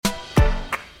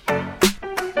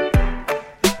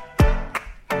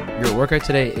workout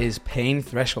today is pain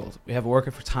threshold. We have a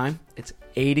workout for time. It's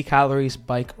 80 calories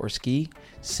bike or ski,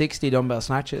 60 dumbbell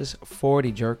snatches,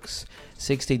 40 jerks,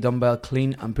 60 dumbbell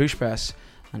clean and push press,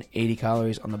 and 80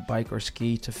 calories on the bike or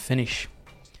ski to finish.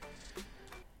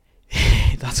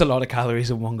 That's a lot of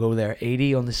calories in one go there.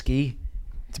 80 on the ski.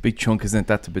 It's a big chunk, isn't it?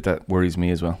 That's the bit that worries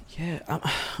me as well. Yeah,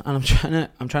 I'm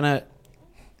trying to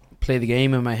play the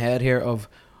game in my head here of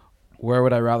where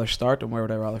would I rather start and where would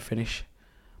I rather finish.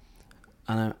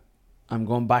 And I'm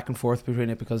going back and forth between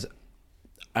it because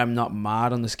I'm not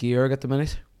mad on the ski erg at the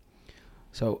minute.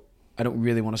 So I don't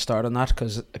really want to start on that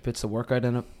because it puts the workout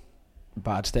in a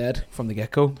bad stead from the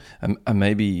get-go. And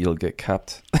maybe you'll get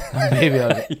capped. Maybe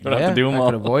I'll you don't have to do them all.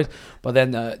 I could avoid. But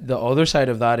then the other side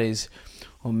of that is,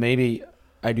 well, maybe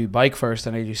I do bike first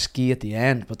and I do ski at the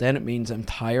end. But then it means I'm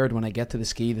tired when I get to the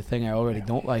ski, the thing I already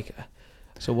don't like.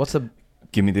 So what's the...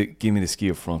 Give me the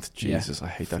ski up front. Jesus, I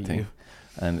hate that thing.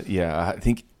 And yeah, I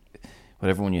think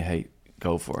whatever one you hate,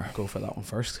 go for that one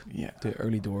first. Yeah, do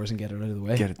early doors and get it out of the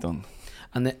way. Get it done.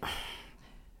 And then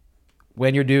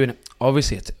when you're doing it,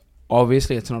 obviously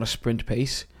it's not a sprint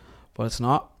pace, but it's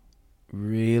not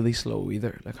really slow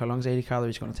either. Like, how long is 80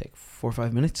 calories going to take? 4 or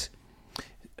 5 minutes?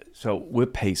 So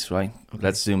with pace, right? Okay.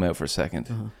 Let's zoom out for a second.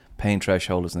 Uh-huh. Pain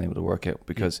threshold is the name of the workout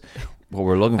because what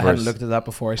we're looking for. I hadn't looked at that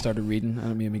before I started reading,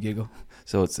 and it made me giggle.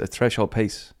 So it's a threshold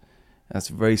pace. That's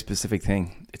a very specific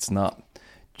thing. It's not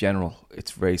general.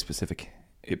 It's very specific.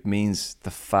 It means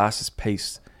the fastest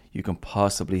pace you can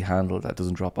possibly handle that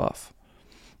doesn't drop off,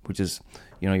 which is,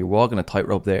 you're walking a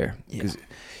tightrope there. Because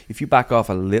if you back off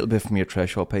a little bit from your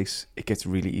threshold pace, it gets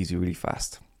really easy, really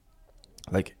fast.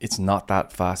 Like, it's not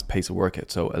that fast pace of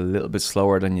workout. So a little bit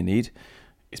slower than you need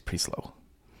is pretty slow.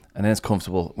 And then it's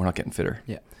comfortable. We're not getting fitter.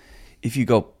 Yeah. If you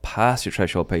go past your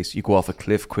threshold pace, you go off a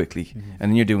cliff quickly, and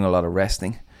then you're doing a lot of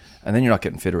resting. And then you're not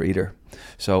getting fitter either.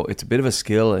 So it's a bit of a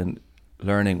skill in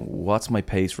learning what's my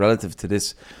pace relative to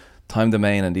this time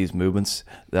domain and these movements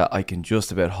that I can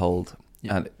just about hold.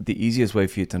 Yeah. And the easiest way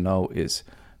for you to know is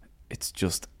it's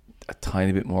just a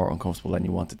tiny bit more uncomfortable than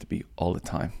you want it to be all the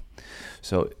time.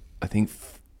 So I think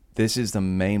this is the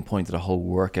main point of the whole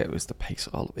workout, is the pace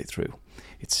all the way through.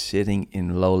 It's sitting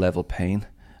in low level pain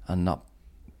and not...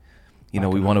 we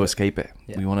want to escape it.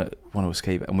 Yeah. We want to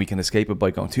escape it. And we can escape it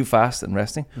by going too fast and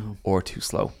resting or too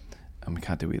slow. And we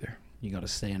can't do either. You got to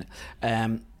stay in it.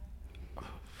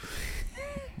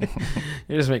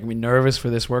 You're just making me nervous for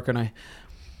this work. And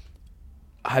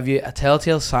have you a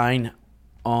telltale sign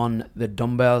on the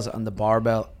dumbbells and the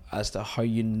barbell as to how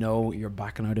you know you're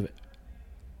backing out of it?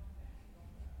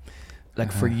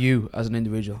 Like for you as an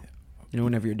individual,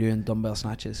 whenever you're doing dumbbell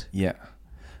snatches. Yeah.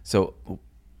 So...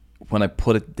 when I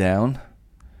put it down,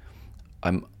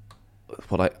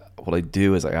 what I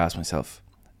do is I ask myself,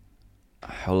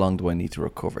 how long do I need to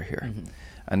recover here? Mm-hmm.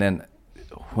 And then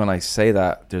when I say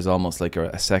that, there's almost like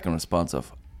a second response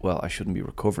of, well, I shouldn't be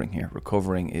recovering here.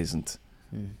 Recovering isn't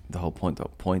the whole point. The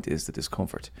point is the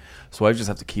discomfort. So I just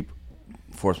have to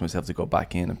force myself to go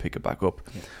back in and pick it back up.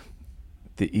 Yeah.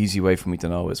 The easy way for me to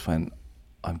know is when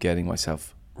I'm getting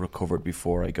myself recovered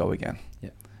before I go again.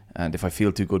 Yeah. And if I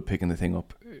feel too good picking the thing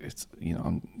up, it's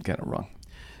I'm getting it wrong.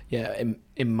 Yeah,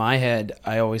 in my head,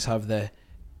 I always have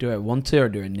do I want to or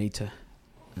do I need to?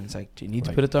 And it's like, do you need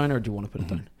to put it down or do you want to put it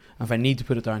down? And if I need to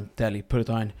put it down, deadly, put it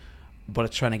down. But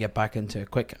it's trying to get back into it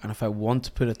quick. And if I want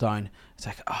to put it down, it's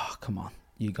like, oh, come on.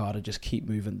 You got to just keep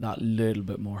moving that little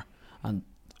bit more. And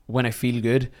when I feel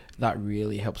good, that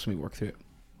really helps me work through it.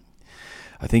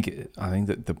 I think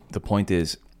that the point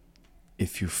is,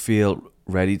 if you feel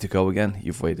ready to go again,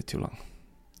 you've waited too long.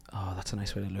 Oh, that's a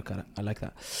nice way to look at it. I like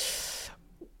that.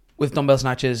 With dumbbell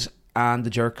snatches and the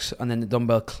jerks and then the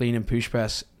dumbbell clean and push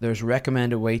press, there's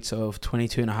recommended weights of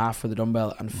 22.5 for the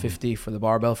dumbbell and 50 for the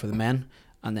barbell for the men,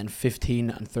 and then 15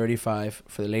 and 35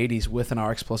 for the ladies with an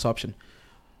RX Plus option.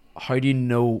 How do you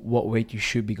know what weight you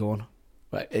should be going?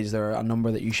 Is there a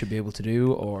number that you should be able to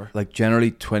do, or like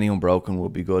generally 20 unbroken will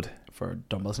be good for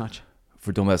dumbbell snatch?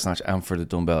 For dumbbell snatch and for the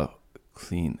dumbbell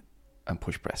clean and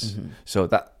push press. So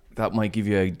that might give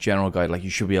you a general guide. Like, you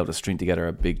should be able to string together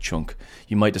a big chunk.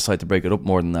 You might decide to break it up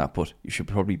more than that, but you should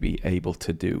probably be able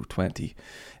to do 20.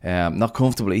 Not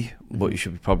comfortably, but you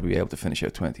should probably be able to finish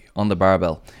out 20. On the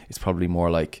barbell, it's probably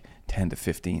more like 10 to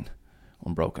 15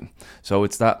 unbroken. So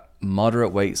it's that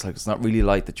moderate weight. It's like, it's not really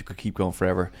light that you could keep going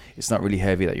forever. It's not really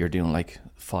heavy that you're doing like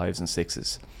 5s and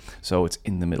 6s. So it's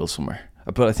in the middle somewhere.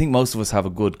 But I think most of us have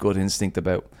a good instinct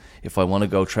about, if I want to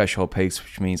go threshold pace,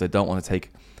 which means I don't want to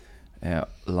take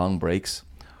long breaks,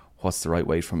 what's the right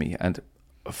weight for me? And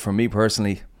for me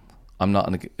personally, I'm not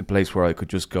in a place where I could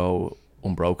just go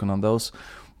unbroken on those.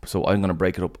 So I'm going to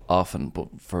break it up often,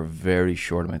 but for a very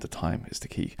short amount of time is the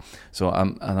key. So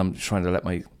I'm trying to let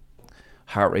my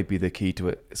heart rate be the key to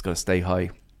it. It's got to stay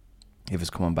high. If it's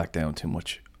coming back down too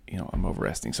much, I'm over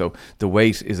resting. So the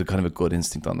weight is a kind of a good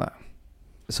instinct on that.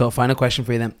 So a final question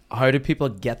for you then. How do people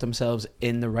get themselves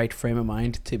in the right frame of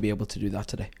mind to be able to do that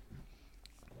today?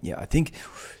 Yeah, I think,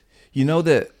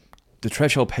 the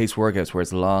threshold pace workouts where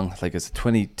it's long, like it's a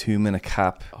 22-minute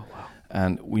cap. Oh, wow.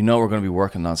 And we know we're going to be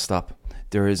working non-stop.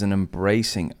 There is an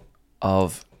embracing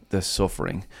of the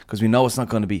suffering because we know it's not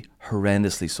going to be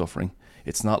horrendously suffering.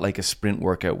 It's not like a sprint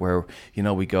workout where,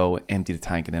 we go empty the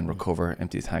tank and then recover,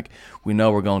 empty the tank. We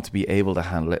know we're going to be able to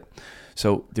handle it.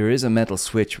 So there is a mental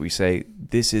switch. We say,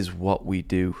 this is what we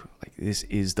do. Like, this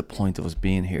is the point of us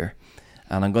being here.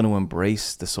 And I'm going to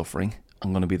embrace the suffering.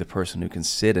 I'm going to be the person who can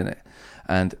sit in it.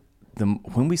 And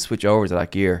when we switch over to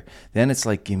that gear, then it's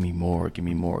like, give me more, give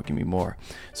me more, give me more.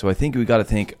 So I think we got to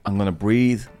think, I'm going to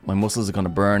breathe. My muscles are going to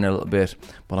burn a little bit,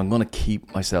 but I'm going to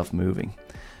keep myself moving.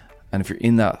 And if you're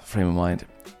in that frame of mind,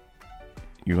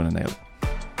 you're going to nail it.